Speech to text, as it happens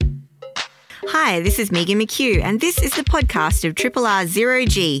Hi, this is Megan McHugh, and this is the podcast of Triple R Zero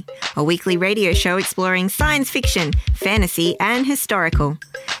G, a weekly radio show exploring science fiction, fantasy, and historical.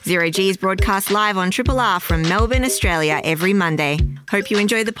 Zero G is broadcast live on Triple R from Melbourne, Australia, every Monday. Hope you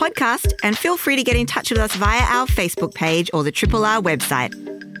enjoy the podcast, and feel free to get in touch with us via our Facebook page or the Triple R website.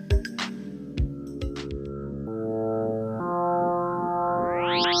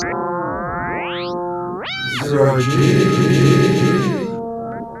 Zero G.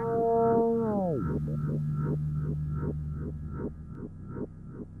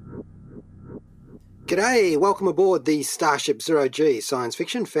 G'day, welcome aboard the Starship Zero G science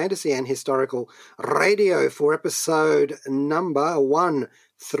fiction, fantasy and historical radio for episode number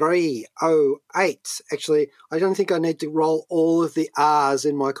 1308. Actually, I don't think I need to roll all of the R's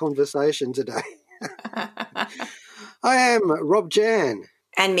in my conversation today. I am Rob Jan.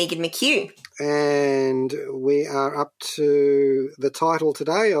 And Megan McHugh. And we are up to the title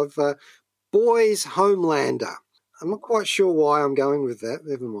today of Boys Homelander. I'm not quite sure why I'm going with that,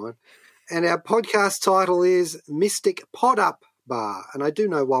 never mind. And our podcast title is Mystic Pod-Up Bar, and I do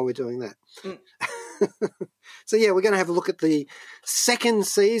know why we're doing that. So, yeah, we're going to have a look at the second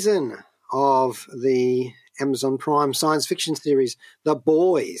season of the Amazon Prime science fiction series, The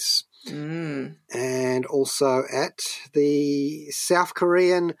Boys, and also at the South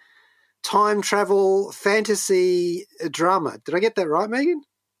Korean time travel fantasy drama. Did I get that right, Megan?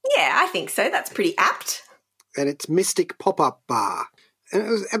 Yeah, I think so. That's pretty apt. And it's Mystic Pop-Up Bar. And it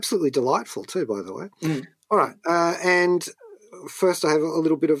was absolutely delightful too, by the way. All right. And first I have a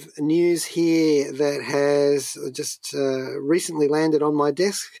little bit of news here that has just recently landed on my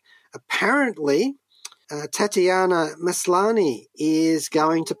desk. Apparently, Tatiana Maslany is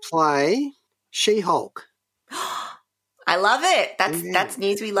going to play She-Hulk. I love it. That's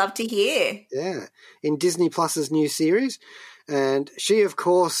news we love to hear. Yeah, in Disney Plus's new series. And she, of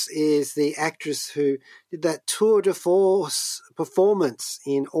course, is the actress who did that tour de force performance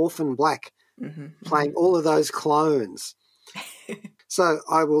in Orphan Black, playing all of those clones. So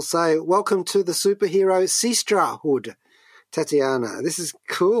I will say, welcome to the superhero sisterhood, Tatiana. This is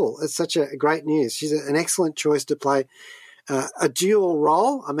cool. It's such a great news. She's an excellent choice to play a dual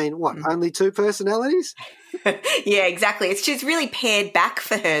role. I mean, what, only two personalities? Yeah, exactly. She's really pared back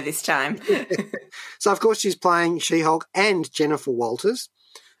for her this time. So, of course, she's playing She-Hulk and Jennifer Walters,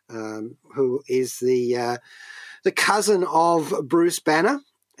 who is the cousin of Bruce Banner.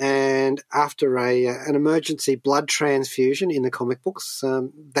 And after an emergency blood transfusion in the comic books,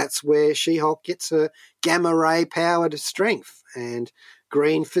 that's where She-Hulk gets her gamma ray-powered strength and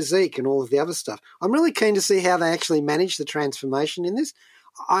green physique and all of the other stuff. I'm really keen to see how they actually manage the transformation in this.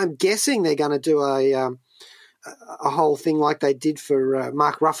 I'm guessing they're going to do a whole thing like they did for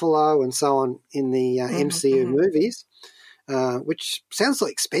Mark Ruffalo and so on in the MCU movies, which sounds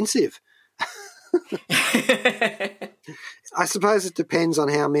like expensive. I suppose it depends on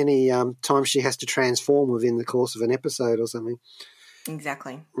how many times she has to transform within the course of an episode or something.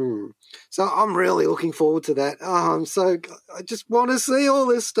 Exactly. So I'm really looking forward to that. I just want to see all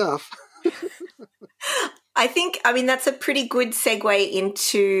this stuff. I mean, that's a pretty good segue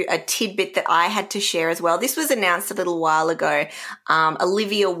into a tidbit that I had to share as well. This was announced a little while ago.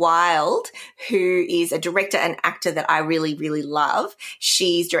 Olivia Wilde, who is a director and actor that I really, really love.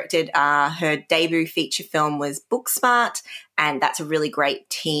 She's directed her debut feature film was Booksmart, and that's a really great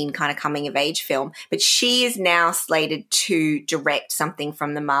teen kind of coming-of-age film. But she is now slated to direct something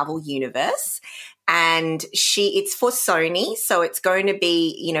from the Marvel Universe. And it's for Sony, so it's going to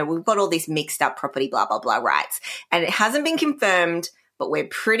be, we've got all this mixed up property, blah, blah, blah rights. And it hasn't been confirmed, but we're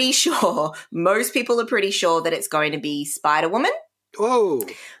pretty sure, most people are pretty sure that it's going to be Spider-Woman. Whoa.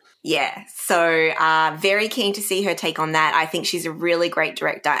 Yeah, so very keen to see her take on that. I think she's a really great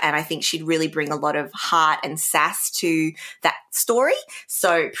director, and I think she'd really bring a lot of heart and sass to that story.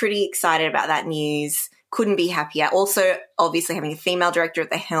 So pretty excited about that news. Couldn't be happier. Also, obviously having a female director at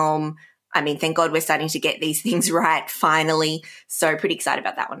the helm. I mean, thank God we're starting to get these things right finally. So pretty excited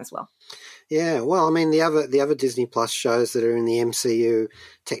about that one as well. Yeah, well, I mean, the other Disney Plus shows that are in the MCU,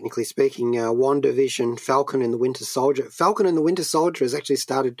 technically speaking, WandaVision, Falcon and the Winter Soldier. Falcon and the Winter Soldier has actually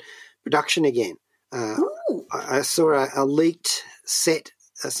started production again. I saw a leaked set,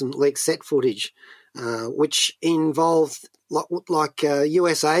 some leaked set footage, which involved like a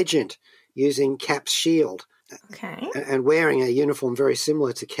US agent using Cap's shield. Okay. And wearing a uniform very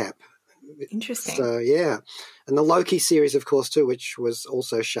similar to Cap. Interesting. So, yeah. And the Loki series, of course, too, which was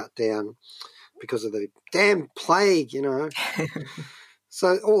also shut down because of the damn plague,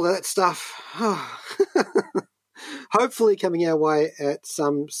 So all that stuff, hopefully coming our way at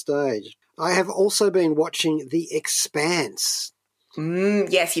some stage. I have also been watching The Expanse.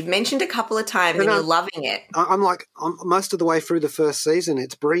 Yes, you've mentioned a couple of times and you're loving it. I'm most of the way through the first season.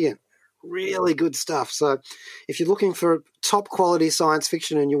 It's brilliant. Really good stuff. So if you're looking for top quality science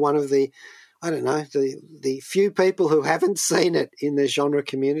fiction and you're one of the, the few people who haven't seen it in the genre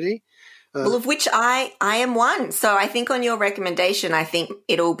community. Well, of which I am one. So I think on your recommendation, I think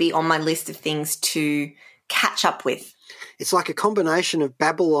it'll be on my list of things to catch up with. It's like a combination of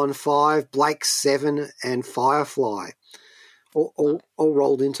Babylon 5, Blake 7 and Firefly. All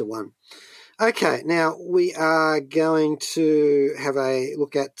rolled into one. Okay, now we are going to have a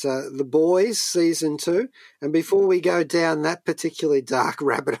look at The Boys Season 2. And before we go down that particularly dark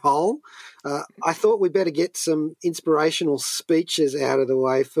rabbit hole, I thought we'd better get some inspirational speeches out of the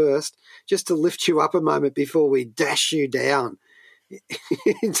way first, just to lift you up a moment before we dash you down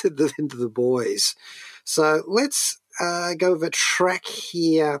into the Boys. So let's go with a track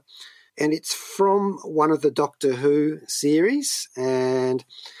here. And it's from one of the Doctor Who series, and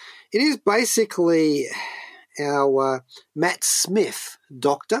it is basically our Matt Smith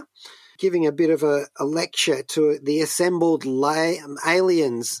Doctor giving a bit of a lecture to the assembled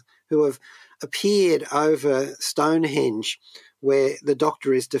aliens who have appeared over Stonehenge, where the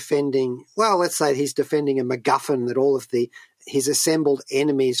Doctor is defending, well, let's say he's defending a MacGuffin that all of his assembled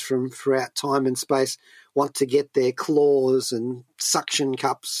enemies from throughout time and space want to get their claws and suction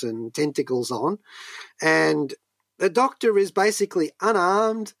cups and tentacles on. And the Doctor is basically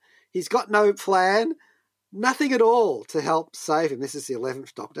unarmed. He's got no plan, nothing at all to help save him. This is the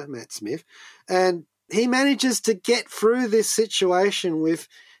 11th Doctor, Matt Smith. And he manages to get through this situation with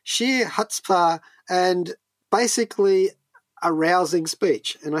sheer chutzpah and basically a rousing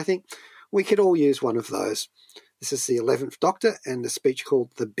speech. And I think we could all use one of those. This is the 11th Doctor and a speech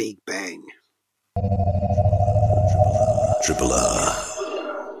called The Big Bang. Triple R.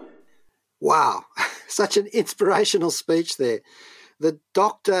 Wow, such an inspirational speech there. The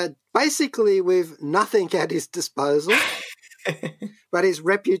Doctor basically with nothing at his disposal, but his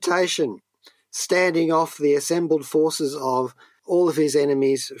reputation standing off the assembled forces of all of his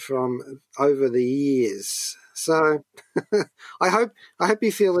enemies from over the years. So I hope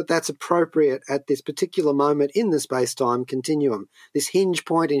you feel that that's appropriate at this particular moment in the space-time continuum, this hinge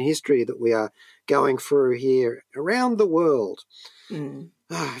point in history that we are going through here around the world.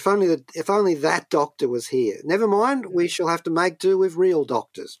 If only that Doctor was here. Never mind, we shall have to make do with real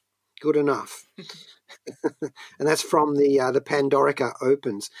doctors. Good enough. And that's from the Pandorica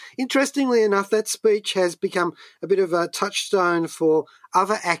Opens. Interestingly enough, that speech has become a bit of a touchstone for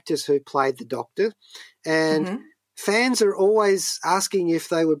other actors who played the Doctor. And fans are always asking if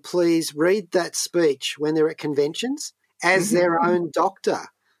they would please read that speech when they're at conventions as their own Doctor.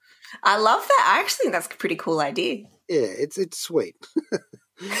 I love that. I actually think that's a pretty cool idea. Yeah, it's sweet.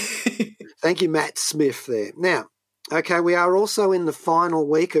 Thank you, Matt Smith there. Now, okay, we are also in the final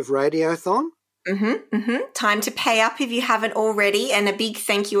week of Radiothon. Time to pay up if you haven't already. And a big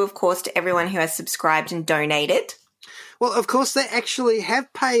thank you, of course, to everyone who has subscribed and donated. Well, of course, they actually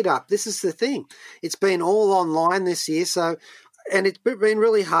have paid up. This is the thing. It's been all online this year, and it's been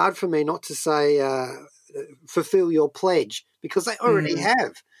really hard for me not to say fulfill your pledge because they already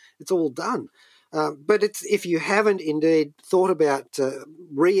have. It's all done. But if you haven't indeed thought about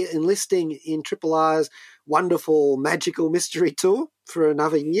re-enlisting in Triple R's wonderful magical mystery tour for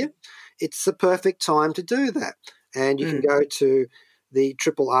another year, it's the perfect time to do that. And you can go to the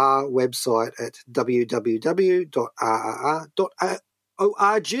Triple R website at www.rrr.org.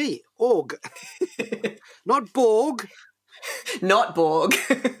 Not Borg. Not Borg.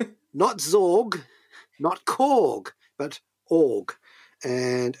 Not Zorg. Not Korg, but org.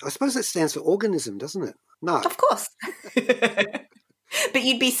 And I suppose that stands for organism, doesn't it? No. Of course. But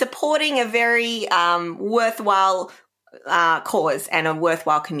you'd be supporting a very worthwhile cause and a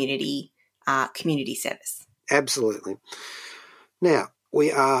worthwhile community service. Absolutely. Now,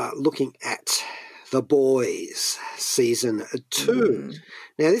 we are looking at The Boys, Season 2.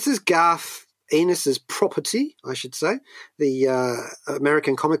 Now, this is Garth Ennis's property, I should say, the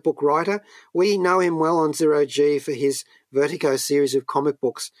American comic book writer. We know him well on Zero G for his Vertigo series of comic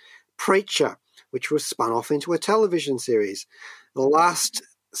books, Preacher, which was spun off into a television series, the last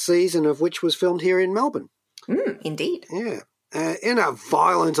season of which was filmed here in Melbourne. Indeed. Yeah. And a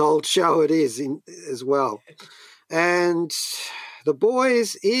violent old show it is as well. And The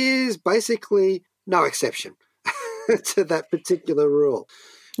Boys is basically no exception to that particular rule.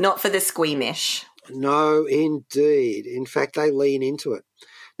 Not for the squeamish. No, indeed. In fact, they lean into it.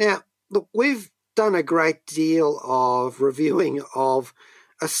 Now, look, we've done a great deal of reviewing of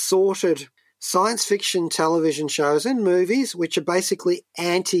assorted science fiction television shows and movies, which are basically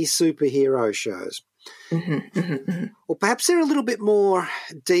anti-superhero shows. Or perhaps they're a little bit more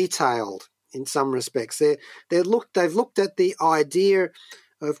detailed in some respects. They've looked at the idea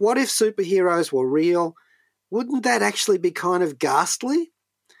of what if superheroes were real? Wouldn't that actually be kind of ghastly?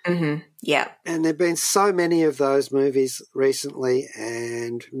 Yeah. And there have been so many of those movies recently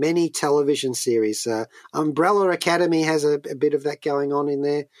and many television series. Umbrella Academy has a bit of that going on in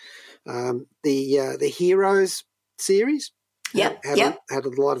there. The Heroes series had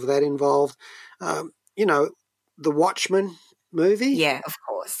a lot of that involved. The Watchmen movie. Yeah, of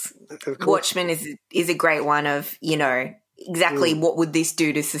course. Watchmen is a great one of, exactly what would this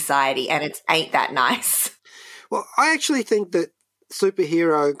do to society, and it ain't that nice. Well, I actually think that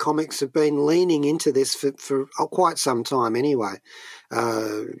superhero comics have been leaning into this for quite some time anyway.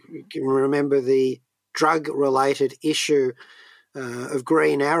 You can remember the drug-related issue of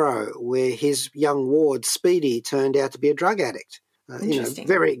Green Arrow where his young ward, Speedy, turned out to be a drug addict. Interesting.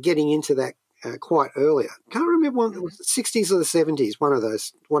 Getting into that quite earlier. Can't remember when it was the 60s or the 70s, one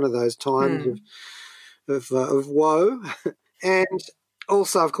of those times of woe. And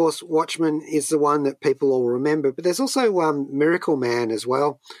also, of course, Watchmen is the one that people all remember, but there's also Miracle Man as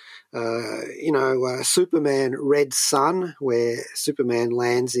well. Superman Red Sun, where Superman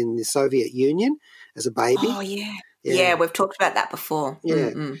lands in the Soviet Union as a baby. Oh, yeah. Yeah, we've talked about that before. Yeah.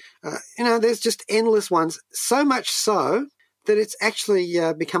 There's just endless ones, so much so that it's actually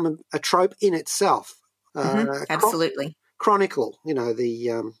become a trope in itself. Absolutely. Chronicle,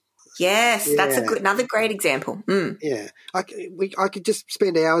 the... Yes, that's another great example. Yeah, I could just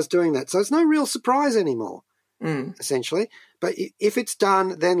spend hours doing that. So it's no real surprise anymore, essentially. But if it's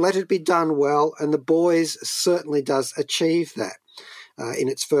done, then let it be done well. And The Boys certainly does achieve that in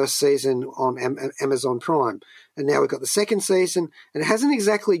its first season on Amazon Prime. And now we've got the second season, and it hasn't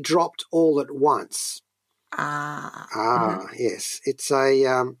exactly dropped all at once. Yes. It's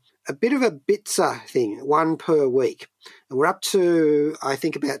a bit of a bitzer thing, one per week. And we're up to, I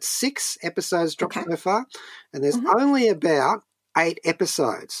think, about 6 episodes dropped so far. And there's only about 8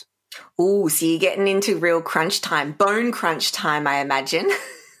 episodes. Ooh, so you're getting into real crunch time, bone crunch time, I imagine.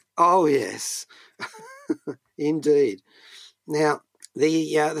 Oh, yes. Indeed. Now,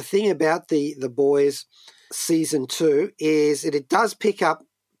 the thing about the Boys season 2 is that it does pick up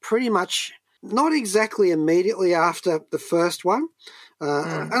pretty much not exactly immediately after the first one.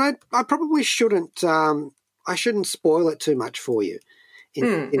 And I probably shouldn't I shouldn't spoil it too much for you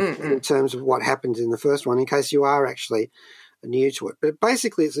in terms of what happens in the first one, in case you are actually new to it. But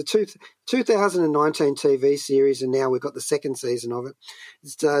basically it's a 2019 TV series, and now we've got the second season of it.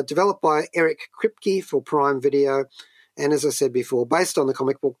 It's developed by Eric Kripke for Prime Video, and as I said before, based on the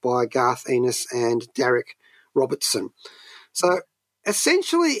comic book by Garth Ennis and Derek Robertson. So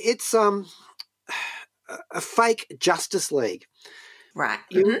essentially it's a fake Justice League. Right.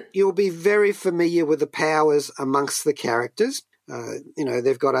 You'll be very familiar with the powers amongst the characters.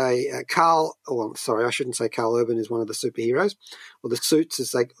 They've got a Carl. Oh, I'm sorry, I shouldn't say Carl Urban is one of the superheroes, or the suits,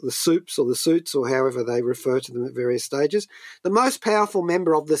 the Supes or the suits, or however they refer to them at various stages. The most powerful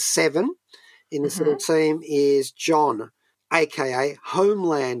member of the 7 in this little team is John, aka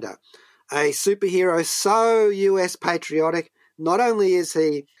Homelander, a superhero so US patriotic. Not only is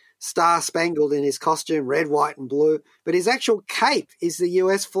he star-spangled in his costume, red, white, and blue, but his actual cape is the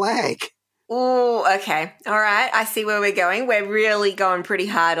US flag. Oh, okay. All right. I see where we're going. We're really going pretty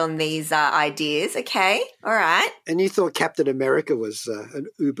hard on these ideas. Okay. All right. And you thought Captain America was an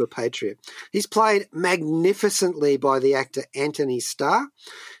uber patriot. He's played magnificently by the actor Anthony Starr,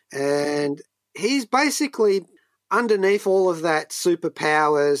 and he's basically underneath all of that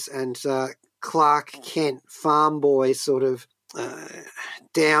superpowers and Clark Kent farm boy sort of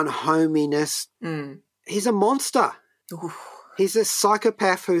down hominess. He's a monster. Ooh. He's a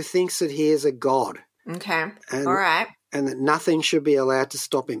psychopath who thinks that he is a god. Okay. All right. And that nothing should be allowed to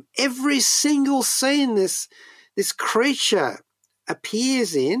stop him. Every single scene this creature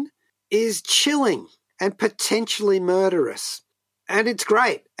appears in is chilling and potentially murderous. And it's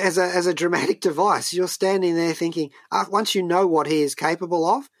great as a dramatic device. You're standing there thinking, once you know what he is capable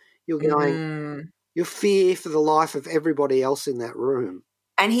of, you're going, you fear for the life of everybody else in that room.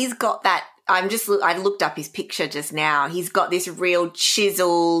 And he's got that, I looked up his picture just now. He's got this real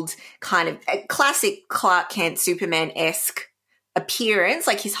chiseled kind of classic Clark Kent Superman-esque appearance.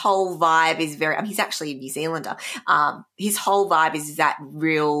 Like his whole vibe is he's actually a New Zealander. His whole vibe is that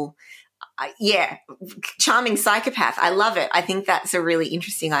real, charming psychopath. I love it. I think that's a really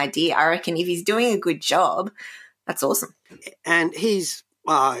interesting idea. I reckon if he's doing a good job, that's awesome. And it's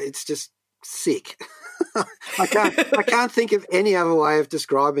just sick. I can't think of any other way of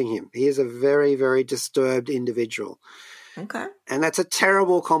describing him. He is a very, very disturbed individual. Okay. And that's a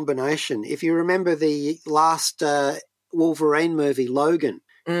terrible combination. If you remember the last Wolverine movie, Logan,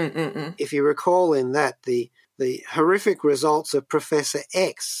 if you recall in that, the horrific results of Professor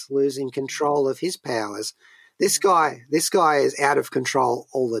X losing control of his powers. This guy is out of control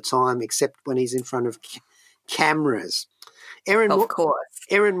all the time, except when he's in front of cameras. Of course.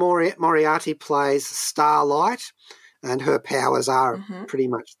 Erin Moriarty plays Starlight, and her powers are pretty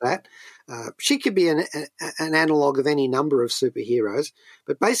much that. She could be an analogue of any number of superheroes,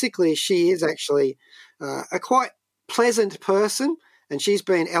 but basically she is actually a quite pleasant person, and she's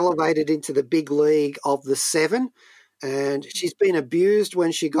been elevated into the big league of the Seven, and she's been abused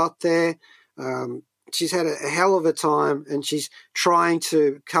when she got there. She's had a hell of a time, and she's trying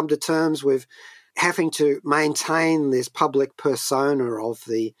to come to terms with having to maintain this public persona of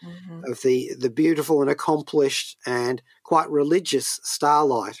the beautiful and accomplished and quite religious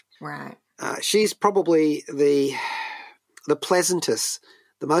Starlight. Right. She's probably the pleasantest,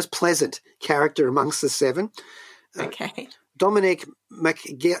 the most pleasant character amongst the Seven. Okay. Dominique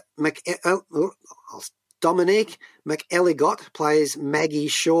McElligott plays Maggie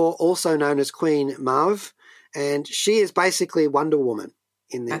Shaw, also known as Queen Maeve, and she is basically Wonder Woman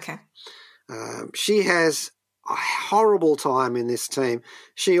in this. Okay. She has a horrible time in this team.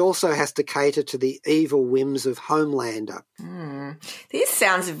 She also has to cater to the evil whims of Homelander. This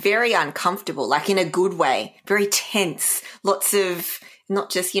sounds very uncomfortable, like in a good way, very tense, lots of not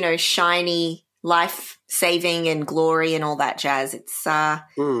just, shiny life-saving and glory and all that jazz. It's,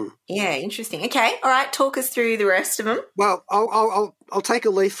 interesting. Okay, all right, talk us through the rest of them. Well, I'll take a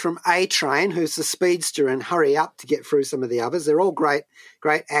leaf from A-Train, who's the speedster, and hurry up to get through some of the others. They're all great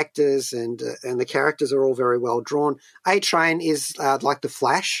actors, and the characters are all very well drawn. A-Train is like the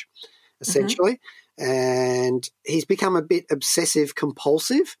Flash, essentially, and he's become a bit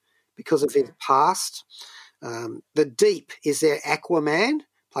obsessive-compulsive because of his past. The Deep is their Aquaman,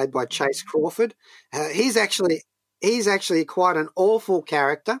 played by Chase Crawford. He's actually quite an awful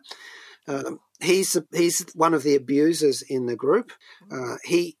character. He's one of the abusers in the group.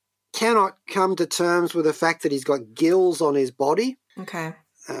 He cannot come to terms with the fact that he's got gills on his body. Okay.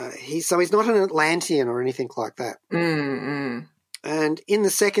 He's not an Atlantean or anything like that. And in the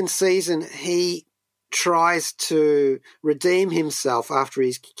second season, he tries to redeem himself after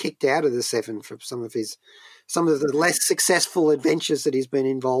he's kicked out of the Seven for some of the less successful adventures that he's been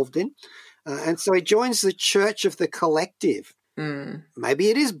involved in. And so he joins the Church of the Collective. Maybe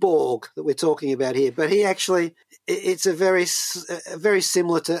it is Borg that we're talking about here, but it's a very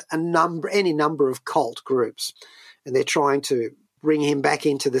similar to any number of cult groups. And they're trying to bring him back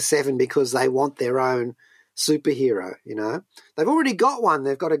into the Seven because they want their own superhero, They've already got one.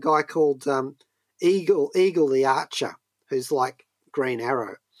 They've got a guy called Eagle the Archer, who's like Green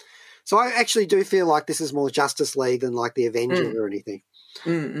Arrow. So I actually do feel like this is more Justice League than like the Avengers or anything,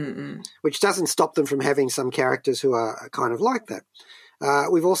 which doesn't stop them from having some characters who are kind of like that.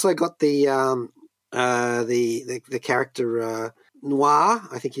 We've also got the character Noir,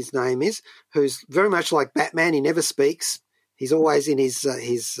 I think his name is, who's very much like Batman. He never speaks. He's always in his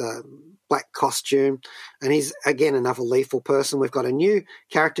black costume, and he's again another lethal person. We've got a new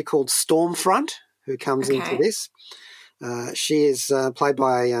character called Stormfront who comes into this. She is played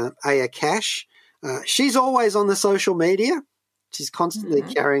by Aya Cash. She's always on the social media. She's constantly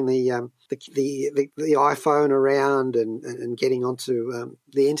carrying the iPhone around and getting onto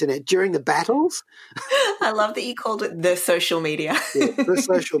the internet during the battles. I love that you called it the social media. The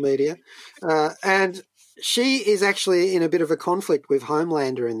social media. And she is actually in a bit of a conflict with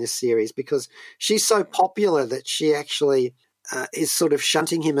Homelander in this series because she's so popular that she actually is sort of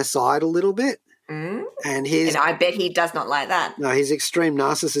shunting him aside a little bit. And I bet he does not like that. No, his extreme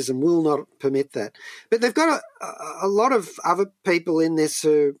narcissism will not permit that. But they've got a lot of other people in this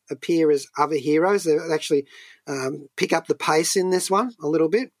who appear as other heroes. They actually pick up the pace in this one a little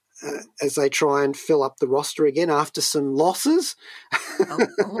bit as they try and fill up the roster again after some losses.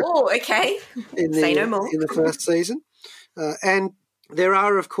 Okay. Say no more. In the first season. And there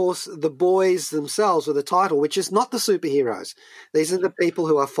are, of course, the boys themselves with the title, which is not the superheroes. These are the people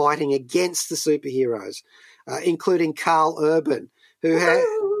who are fighting against the superheroes, including Carl Urban, who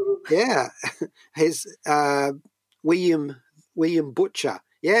has William Butcher.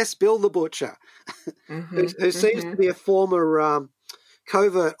 Yes, Bill the Butcher, who seems to be a former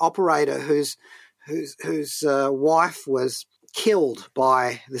covert operator whose wife was killed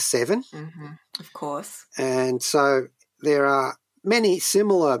by the Seven. Of course. And so there are many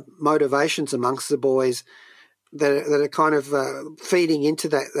similar motivations amongst the boys that are kind of feeding into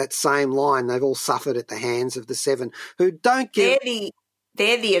that same line. They've all suffered at the hands of the Seven, who don't give...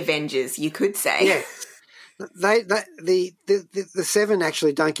 They're the Avengers, you could say. Yes. The Seven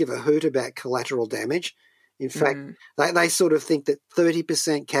actually don't give a hoot about collateral damage. In fact, they sort of think that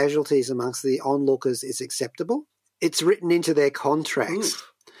 30% casualties amongst the onlookers is acceptable. It's written into their contracts,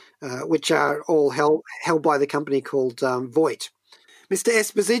 which are all held by the company called Voight. Mr.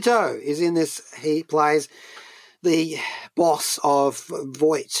 Esposito is in this. He plays the boss of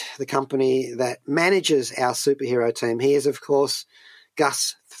Voight, the company that manages our superhero team. He is, of course,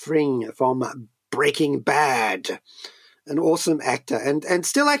 Gus Fring from Breaking Bad, an awesome actor, and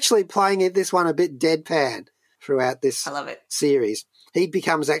still actually playing this one a bit deadpan throughout this series. He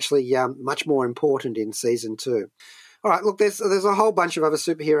becomes actually much more important in season 2. All right, look, there's a whole bunch of other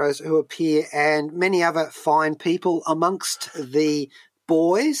superheroes who appear and many other fine people amongst the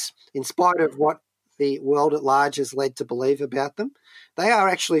boys, in spite of what the world at large has led to believe about them. They are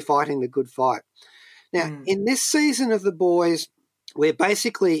actually fighting the good fight. Now, in this season of The Boys, we're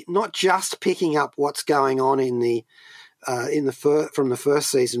basically not just picking up what's going on from the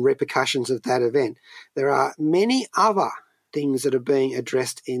first season, repercussions of that event. There are many other things that are being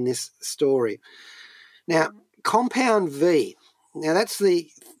addressed in this story. Now, Compound V. Now, that's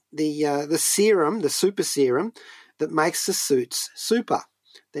the serum, the super serum that makes the suits super.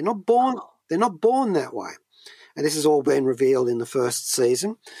 They're not born. They're not born that way, and this has all been revealed in the first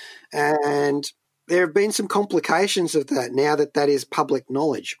season. And there have been some complications of that now that is public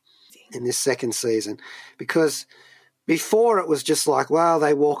knowledge in this second season, because before it was just like, well,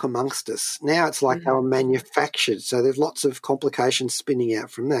 they walk amongst us. Now it's like they were manufactured. So there's lots of complications spinning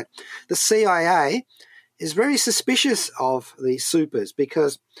out from that. The CIA is very suspicious of the supers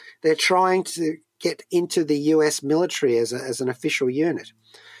because they're trying to get into the US military as an official unit.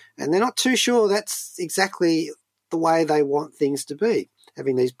 And they're not too sure that's exactly the way they want things to be,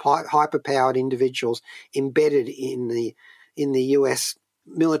 having these hyper-powered individuals embedded in the US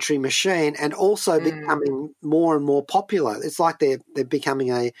military machine and also becoming more and more popular. It's like they're becoming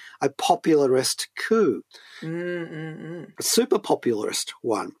a popularist coup, a super popularist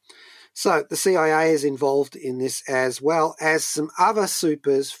one. So the CIA is involved in this, as well as some other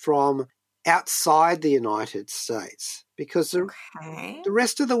supers from outside the United States, because the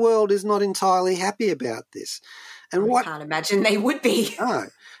rest of the world is not entirely happy about this. And I can't imagine they would be. No.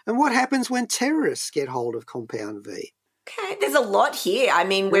 And what happens when terrorists get hold of Compound V? Okay, there's a lot here. I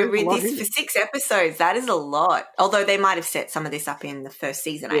mean, we're in this for 6 episodes. That is a lot. Although they might have set some of this up in the first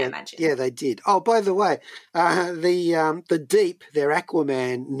season, I imagine. Yeah, they did. Oh, by the way, the Deep, their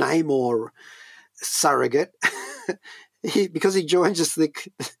Aquaman Namor surrogate, because he joins us the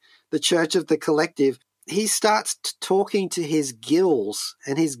Church of the Collective, he starts talking to his gills,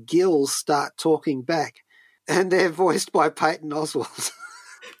 and his gills start talking back, and they're voiced by Patton Oswalt.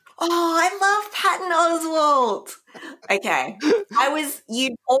 Oh, I love Patton Oswalt. Okay.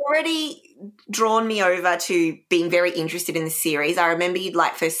 You'd already drawn me over to being very interested in the series. I remember you'd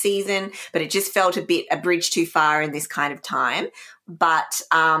like first season, but it just felt a bridge too far in this kind of time. But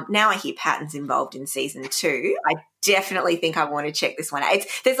now I hear Patton's involved in season 2. I definitely think I want to check this one out.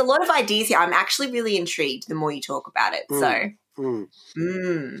 There's a lot of ideas here. I'm actually really intrigued the more you talk about it.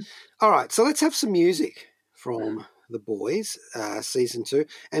 All right, so let's have some music from The Boys, season 2.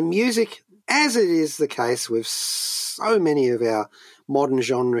 And music, as it is the case with so many of our modern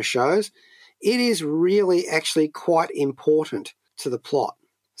genre shows, it is really actually quite important to the plot.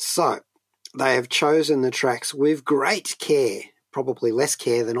 So they have chosen the tracks with great care, probably less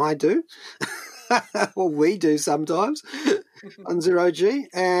care than I do, or we do sometimes on Zero G.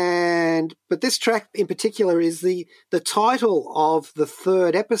 But this track in particular is the title of the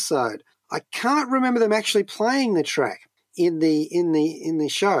 3rd episode. I can't remember them actually playing the track in the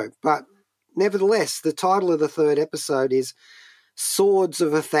show, but nevertheless, the title of the 3rd episode is "Swords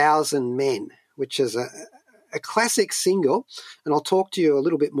of 1,000 Men," which is a classic single, and I'll talk to you a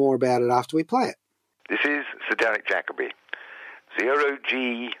little bit more about it after we play it. This is Sir Derek Jacobi.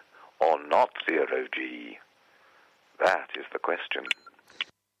 0G or not 0G? That is the question.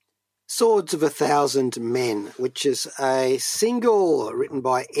 Swords of 1,000 Men, which is a single written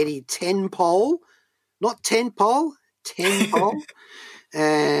by Eddie Tenpole, not Tenpole, Tenpole,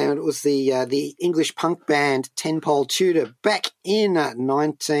 and it was the English punk band Tenpole Tudor back in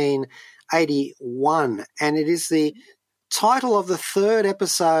 1981, and it is the title of the 3rd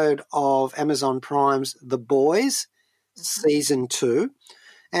episode of Amazon Prime's The Boys, season 2,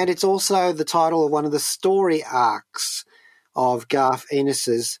 and it's also the title of one of the story arcs of Garth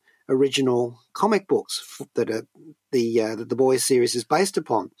Ennis's original comic books that the Boys series is based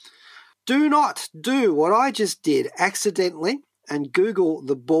upon. Do not do what I just did accidentally and Google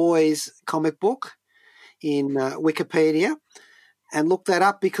The Boys comic book in Wikipedia and look that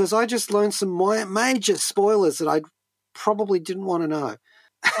up because I just learned some major spoilers that I probably didn't want to know.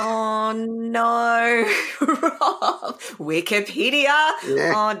 Oh, no, Rob. Wikipedia?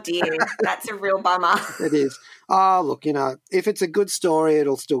 Yeah. Oh, dear. That's a real bummer. It is. Oh, look, if it's a good story,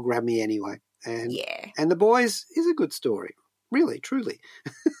 it'll still grab me anyway. And The Boys is a good story. Really, truly.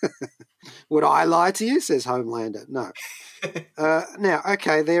 Would I lie to you? Says Homelander. No. Now,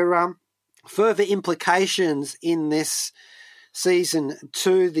 okay, there are further implications in this season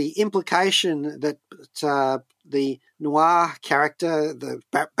 2. The implication that the Noir character, the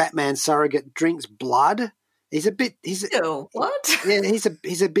Batman surrogate, drinks blood. He's a bit. What? Yeah,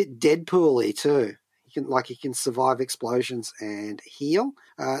 he's a bit Deadpool-y too. He can survive explosions and heal.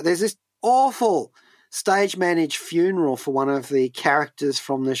 There's this awful stage-managed funeral for one of the characters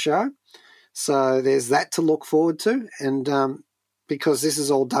from the show. So there's that to look forward to. And because this is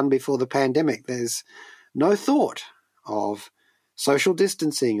all done before the pandemic, there's no thought of social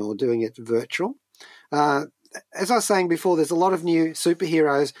distancing or doing it virtual. As I was saying before, there's a lot of new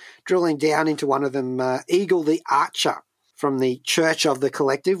superheroes drilling down into one of them, Eagle the Archer from the Church of the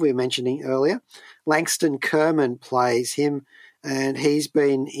Collective we were mentioning earlier. Langston Kerman plays him, and he's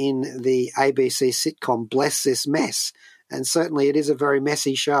been in the ABC sitcom Bless This Mess, and certainly it is a very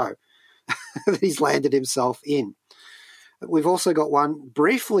messy show that he's landed himself in. We've also got one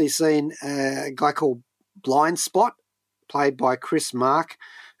briefly seen, a guy called Blind Spot, played by Chris Mark,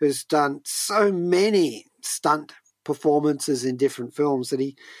 who's done so many stunt performances in different films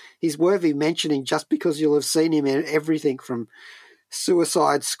that he's worthy mentioning just because you'll have seen him in everything from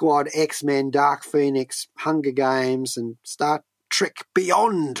Suicide Squad, X-Men, Dark Phoenix, Hunger Games, and Star Trek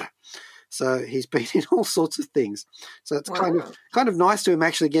Beyond. So he's been in all sorts of things. So it's kind of nice to him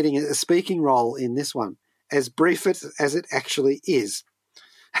actually getting a speaking role in this one, as brief as it actually is.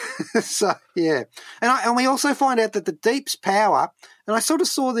 So, yeah. And we also find out that the Deep's power, and I sort of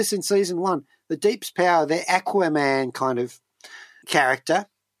saw this in season 1, the Deep's power, their Aquaman kind of character,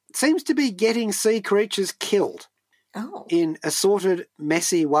 seems to be getting sea creatures killed in assorted,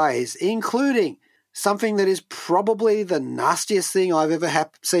 messy ways, including something that is probably the nastiest thing I've ever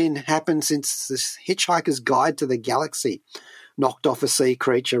seen happen since this Hitchhiker's Guide to the Galaxy knocked off a sea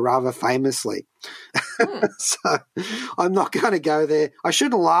creature rather famously. So I'm not going to go there. I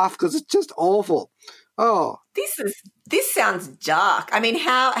shouldn't laugh because it's just awful. Oh, this sounds dark. I mean,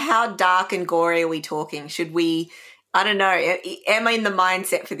 how dark and gory are we talking? Should we? I don't know. Am I in the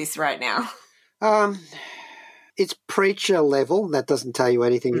mindset for this right now? It's Preacher level. That doesn't tell you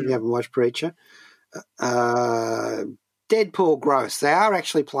anything if you haven't watched Preacher. Deadpool gross. They are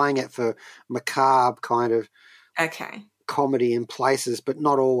actually playing it for macabre kind of comedy in places, but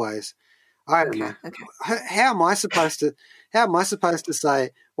not always. I don't know. Okay. How am I supposed to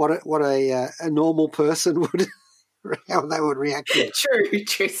say what a normal person would how they would react to it?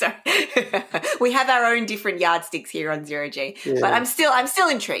 True. So we have our own different yardsticks here on Zero G, but I'm still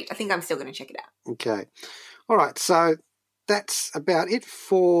intrigued. I think I'm still going to check it out. Okay, all right. So that's about it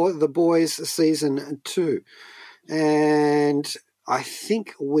for The Boys season 2, and I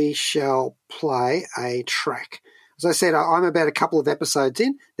think we shall play a track. As I said, I'm about a couple of episodes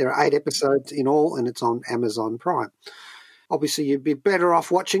in. There are 8 episodes in all, and it's on Amazon Prime. Obviously, you'd be better off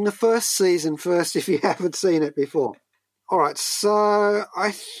watching the first season first if you haven't seen it before. All right, so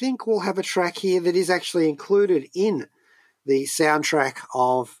I think we'll have a track here that is actually included in the soundtrack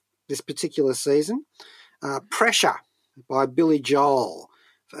of this particular season. Pressure by Billy Joel,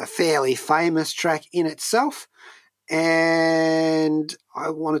 a fairly famous track in itself. And I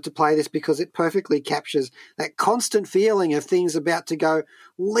wanted to play this because it perfectly captures that constant feeling of things about to go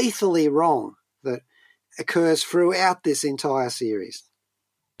lethally wrong that occurs throughout this entire series.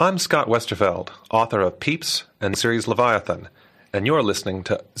 I'm Scott Westerfeld, author of Peeps and series Leviathan, and you're listening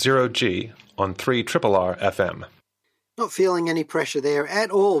to Zero G on 3RRR FM. Not feeling any pressure there at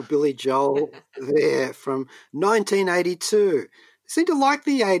all, Billy Joel there from 1982. Seem to like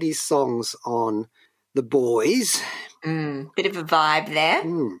the 80s songs on The Boys. Bit of a vibe there.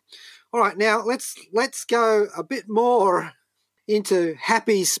 All right, now let's go a bit more into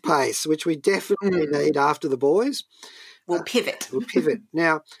happy space, which we definitely need after The Boys. We'll pivot.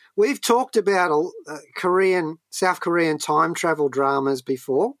 Now, we've talked about South Korean time travel dramas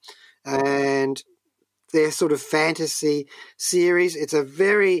before, and their sort of fantasy series. It's a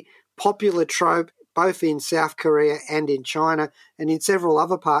very popular trope both in South Korea and in China and in several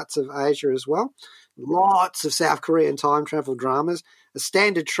other parts of Asia as well. Lots of South Korean time travel dramas. A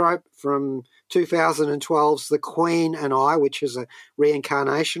standard trope from 2012's The Queen and I, which is a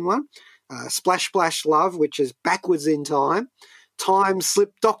reincarnation one. Splash Splash Love, which is backwards in time. Time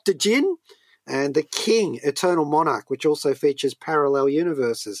Slip Dr. Jin, and The King, Eternal Monarch, which also features parallel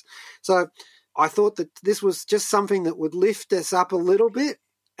universes. So I thought that this was just something that would lift us up a little bit,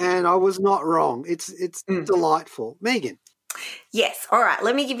 and I was not wrong. It's delightful. Megan. Yes. All right.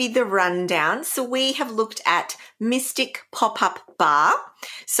 Let me give you the rundown. So we have looked at Mystic Pop-Up Bar.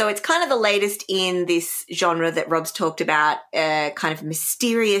 So it's kind of the latest in this genre that Rob's talked about, kind of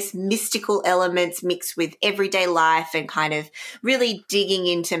mysterious, mystical elements mixed with everyday life and kind of really digging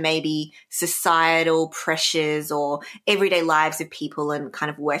into maybe societal pressures or everyday lives of people and kind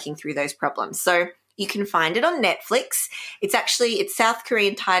of working through those problems. So you can find it on Netflix. Its South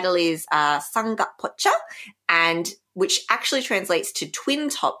Korean title is Sangakpocha, and which actually translates to Twin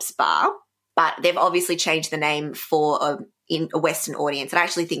Tops Bar, but they've obviously changed the name for in a Western audience. And I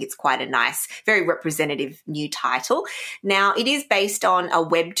actually think it's quite a nice, very representative new title. Now, it is based on a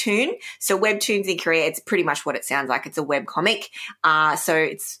webtoon. So webtoons in Korea, it's pretty much what it sounds like. It's a webcomic. So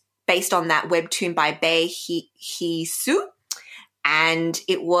it's based on that webtoon by Bae Hee-soo. And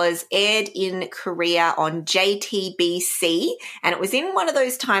it was aired in Korea on JTBC, and it was in one of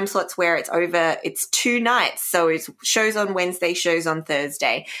those time slots where it's 2 nights. So it's shows on Wednesday, shows on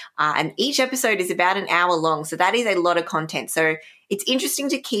Thursday. And each episode is about an hour long. So that is a lot of content. So it's interesting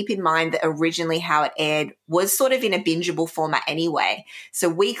to keep in mind that originally how it aired was sort of in a bingeable format anyway. So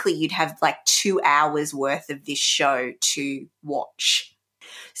weekly you'd have like 2 hours worth of this show to watch.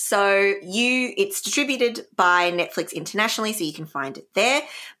 So it's distributed by Netflix internationally, so you can find it there.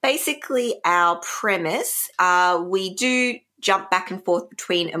 Basically, our premise, we do jump back and forth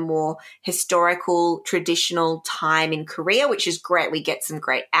between a more historical, traditional time in Korea, which is great. We get some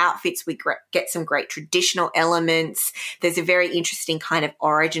great outfits. We get some great traditional elements. There's a very interesting kind of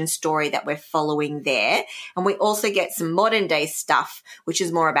origin story that we're following there. And we also get some modern day stuff, which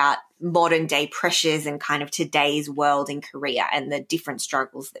is more about modern day pressures and kind of today's world in Korea and the different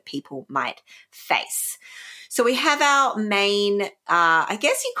struggles that people might face. So we have our main, I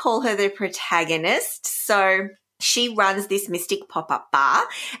guess you call her the protagonist. So she runs this Mystic Pop-Up Bar,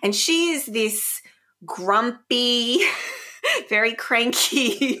 and she is this grumpy, very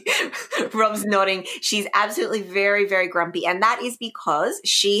cranky, Rob's nodding. She's absolutely very, very grumpy. And that is because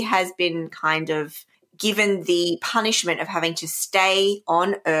she has been kind of given the punishment of having to stay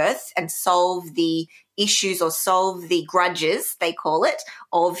on Earth and solve the issues or solve the grudges, they call it,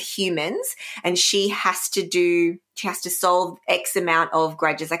 of humans. And she has to solve X amount of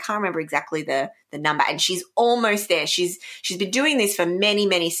grudges. I can't remember exactly the number. And she's almost there. She's been doing this for many,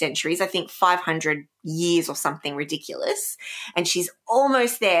 many centuries, I think 500 years or something ridiculous. And she's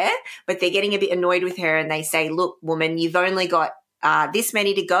almost there, but they're getting a bit annoyed with her and they say, look, woman, you've only got this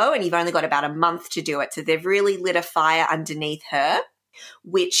many to go and you've only got about a month to do it. So they've really lit a fire underneath her,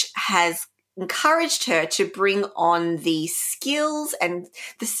 which has encouraged her to bring on the skills and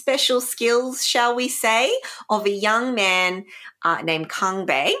the special skills, shall we say, of a young man named Kang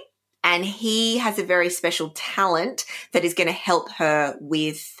Bae. And he has a very special talent that is going to help her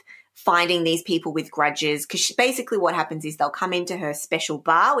with finding these people with grudges. Because basically what happens is they'll come into her special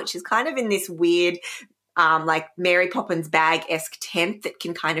bar, which is kind of in this weird like Mary Poppins bag-esque tent that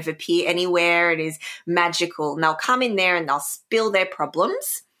can kind of appear anywhere. It is magical. And they'll come in there and they'll spill their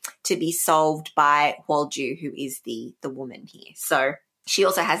problems to be solved by Hwol-ju, who is the woman here. So she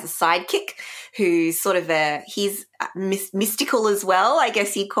also has a sidekick who's sort of he's mystical as well. I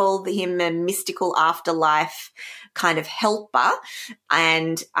guess you call him a mystical afterlife kind of helper.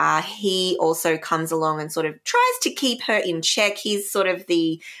 And he also comes along and sort of tries to keep her in check. He's sort of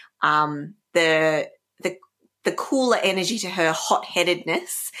the cooler energy to her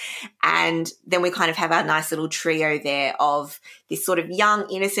hot-headedness. And then we kind of have our nice little trio there of this sort of young,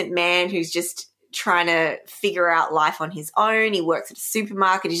 innocent man who's just trying to figure out life on his own. He works at a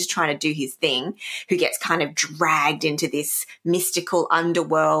supermarket. He's just trying to do his thing, who gets kind of dragged into this mystical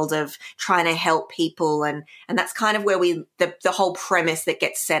underworld of trying to help people. And that's kind of where the whole premise that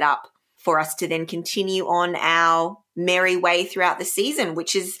gets set up for us to then continue on our merry way throughout the season,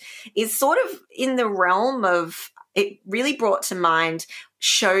 which is sort of in the realm of, it really brought to mind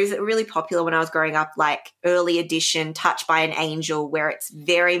shows that were really popular when I was growing up, like Early Edition, Touched by an Angel, where it's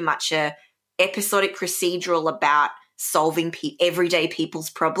very much a episodic procedural about solving everyday people's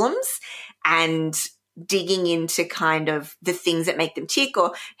problems and digging into kind of the things that make them tick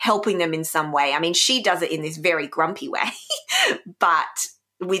or helping them in some way. I mean, she does it in this very grumpy way, but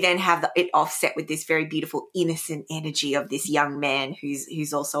we then have it offset with this very beautiful, innocent energy of this young man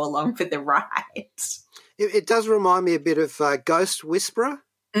who's also along for the ride. It does remind me a bit of Ghost Whisperer.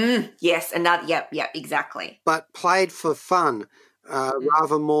 Yes, another. Yep, exactly. But played for fun,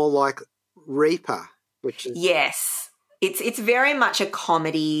 rather more like Reaper, which is yes. It's very much a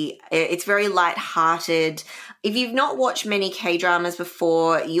comedy. It's very lighthearted. If you've not watched many K-dramas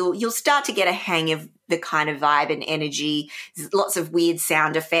before, you'll start to get a hang of the kind of vibe and energy. There's lots of weird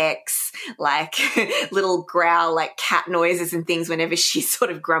sound effects, like little growl, like cat noises and things whenever she's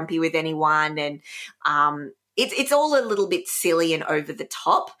sort of grumpy with anyone. And it's all a little bit silly and over the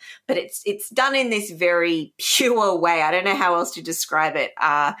top, but it's done in this very pure way. I don't know how else to describe it.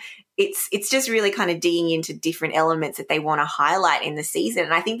 It's just really kind of digging into different elements that they want to highlight in the season.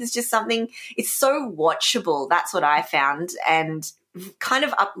 And I think there's just something, it's so watchable. That's what I found. And kind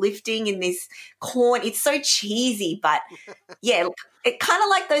of uplifting in this corn. It's so cheesy, but yeah, it kind of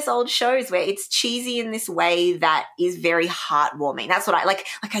like those old shows where it's cheesy in this way that is very heartwarming. That's what I like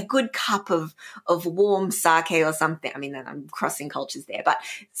a good cup of warm sake or something. I mean, I'm crossing cultures there, but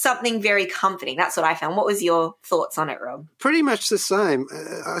something very comforting. That's what I found. What was your thoughts on it, Rob? Pretty much the same.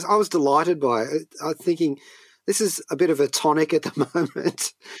 I was delighted by it. I'm thinking this is a bit of a tonic at the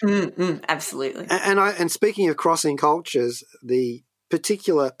moment. Absolutely. And speaking of crossing cultures, the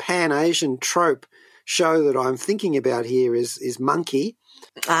particular Pan-Asian trope show that I'm thinking about here is Monkey.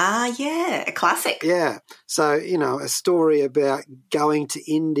 Ah, yeah, a classic. Yeah. So, a story about going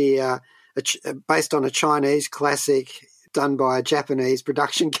to India based on a Chinese classic done by a Japanese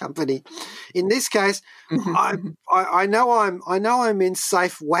production company. In this case, I know I'm in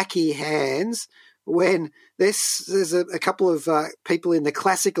safe, wacky hands when there's a couple of people in the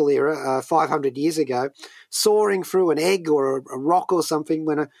classical era, 500 years ago, soaring through an egg or a rock or something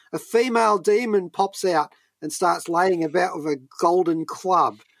when a female demon pops out and starts laying about with a golden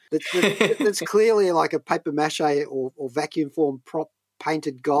club that's clearly like a paper mache or vacuum formed prop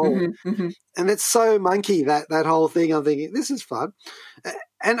painted gold. And it's so Monkey, that whole thing. I'm thinking, this is fun.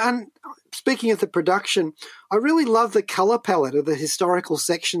 And speaking of the production, I really love the colour palette of the historical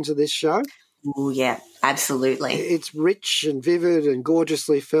sections of this show. Oh, yeah, absolutely. It's rich and vivid and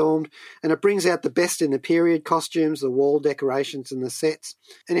gorgeously filmed, and it brings out the best in the period costumes, the wall decorations and the sets.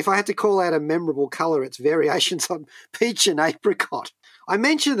 And if I had to call out a memorable colour, it's variations on peach and apricot. I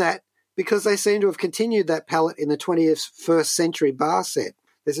mention that because they seem to have continued that palette in the 21st century bar set.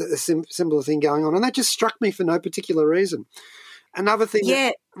 There's a similar thing going on, and that just struck me for no particular reason. Another thing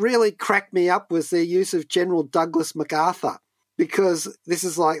that really cracked me up was their use of General Douglas MacArthur, because this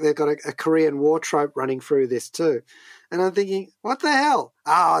is like they've got a Korean War trope running through this too. And I'm thinking, what the hell?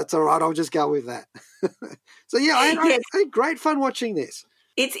 It's all right, I'll just go with that. So, yeah, I had great fun watching this.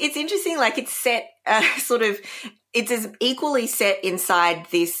 It's interesting, like it's set it's as equally set inside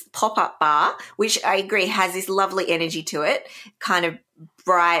this pop-up bar, which I agree has this lovely energy to it, kind of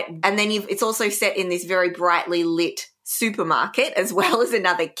bright. And then it's also set in this very brightly lit supermarket, as well as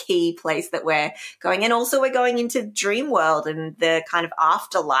another key place that we're going. And also we're going into dream world and the kind of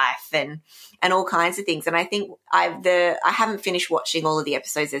afterlife and all kinds of things. And I think I haven't finished watching all of the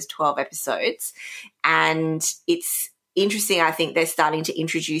episodes. There's 12 episodes, and it's interesting. I think they're starting to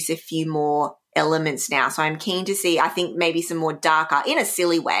introduce a few more elements now. So I'm keen to see, I think maybe some more darker, in a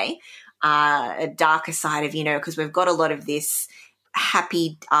silly way, a darker side of, because we've got a lot of this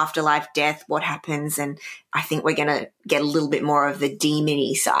happy afterlife death, what happens, and I think we're going to get a little bit more of the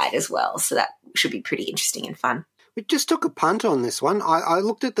demon-y side as well. So that should be pretty interesting and fun. We just took a punt on this one. I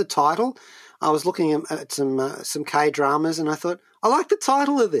looked at the title. I was looking at some K-dramas, and I thought, I like the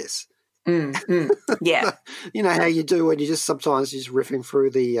title of this. Yeah. You know how you do when you just sometimes just riffing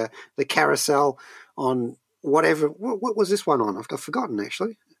through the carousel on whatever. What was this one on? I've forgotten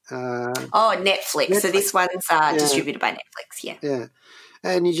actually. Netflix. So this one's distributed by Netflix. Yeah. Yeah.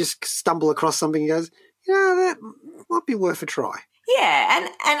 And you just stumble across something and goes, that might be worth a try. Yeah.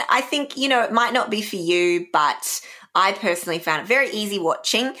 And I think, it might not be for you, but I personally found it very easy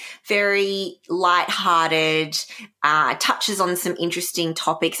watching, very lighthearted, touches on some interesting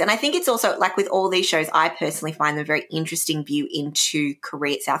topics. And I think it's also, like with all these shows, I personally find them a very interesting view into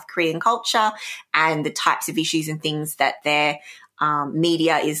South Korean culture and the types of issues and things that their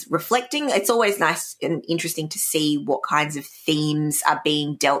media is reflecting. It's always nice and interesting to see what kinds of themes are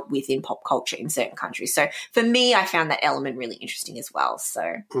being dealt with in pop culture in certain countries. So for me, I found that element really interesting as well.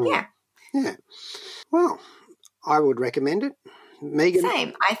 So, yeah. Yeah. Well, I would recommend it. Megan?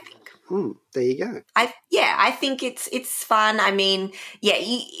 Same, I think. There you go. I think it's fun. I mean,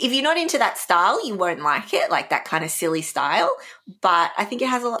 if you're not into that style, you won't like it, like that kind of silly style. But I think it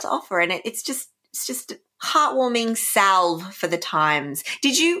has a lot to offer, and it's just heartwarming salve for the times.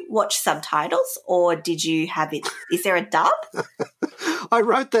 Did you watch subtitles, or did you have it? Is there a dub? I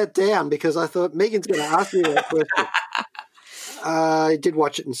wrote that down because I thought Megan's going to ask me that question. I did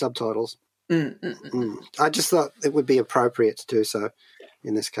watch it in subtitles. I just thought it would be appropriate to do so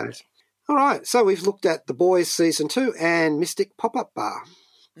in this case. All right, so we've looked at The Boys Season 2 and Mystic Pop-Up Bar.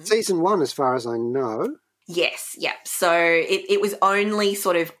 Season 1, as far as I know. Yes, yeah. So it was only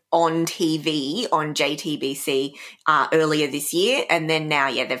sort of on TV on JTBC earlier this year, and then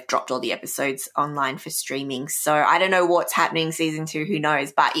now, they've dropped all the episodes online for streaming. So I don't know what's happening Season 2, who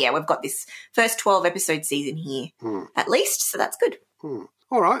knows? But we've got this first 12-episode season here at least, so that's good.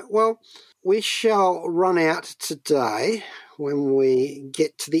 All right, well, we shall run out today when we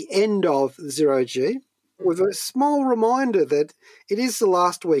get to the end of Zero G with a small reminder that it is the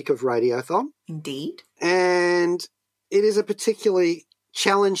last week of Radiothon. Indeed. And it is a particularly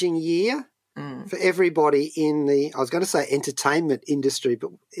challenging year for everybody in the, I was going to say entertainment industry,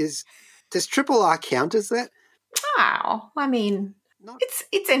 but does Triple R count as that? Oh, I mean,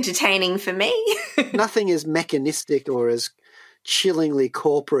 it's entertaining for me. Nothing as mechanistic or as chillingly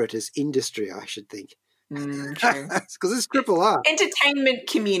corporate as industry, I should think. True. Because it's Triple R. Entertainment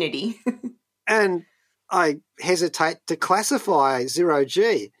community. And I hesitate to classify Zero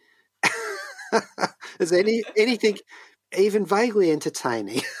G as anything even vaguely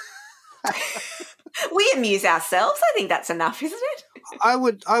entertaining. We amuse ourselves. I think that's enough, isn't it? I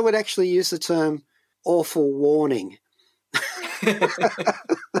would actually use the term awful warning.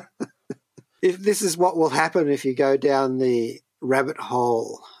 If this is what will happen if you go down the rabbit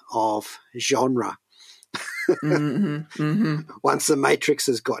hole of genre. Once the Matrix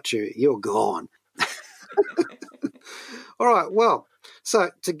has got you, you're gone. All right, well, so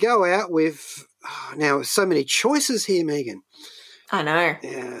to go out with now so many choices here, Megan. I know.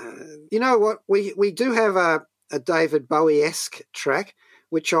 You know what? We do have a David Bowie-esque track,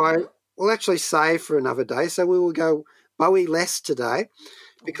 which I will actually save for another day. So we will go Bowie-less today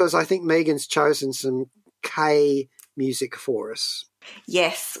because I think Megan's chosen some K music for us.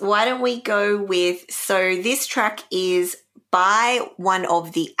 Yes. Why don't we go with, so this track is by one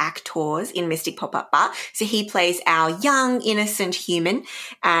of the actors in Mystic Pop-Up Bar. So he plays our young, innocent human,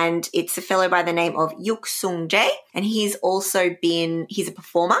 and it's a fellow by the name of Yuk Sung Jae, and he's a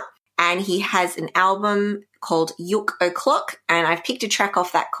performer, and he has an album called Yuk O'Clock, and I've picked a track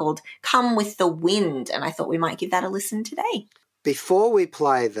off that called Come With the Wind, and I thought we might give that a listen today. Before we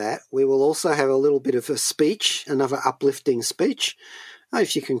play that, we will also have a little bit of a speech, another uplifting speech,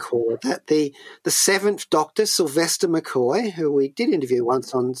 if you can call it that. The Seventh Doctor, Sylvester McCoy, who we did interview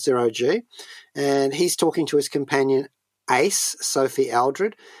once on Zero G, and he's talking to his companion Ace, Sophie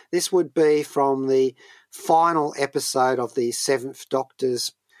Aldred. This would be from the final episode of the Seventh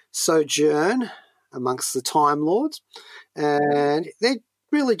Doctor's sojourn amongst the Time Lords, and they're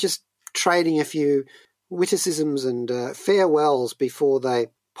really just trading a few witticisms and farewells before they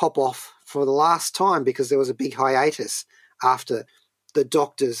pop off for the last time, because there was a big hiatus after the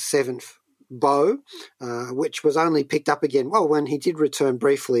Doctor's seventh bow, which was only picked up again, when he did return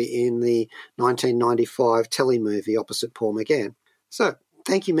briefly in the 1995 telemovie opposite Paul McGann. So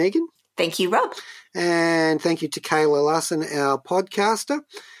thank you, Megan. Thank you, Rob. And thank you to Kayla Larson, our podcaster,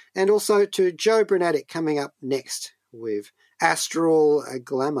 and also to Joe Brunatic coming up next with Astral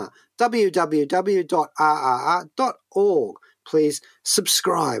Glamour. www.rrr.org. Please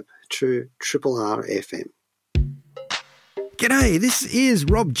subscribe to Triple R FM. G'day, this is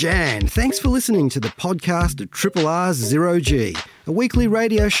Rob Jan. Thanks for listening to the podcast of Triple R's Zero G, a weekly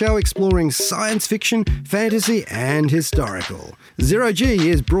radio show exploring science fiction, fantasy and historical. Zero G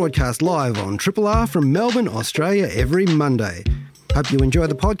is broadcast live on Triple R from Melbourne, Australia every Monday. Hope you enjoy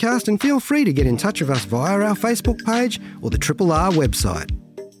the podcast and feel free to get in touch with us via our Facebook page or the Triple R website.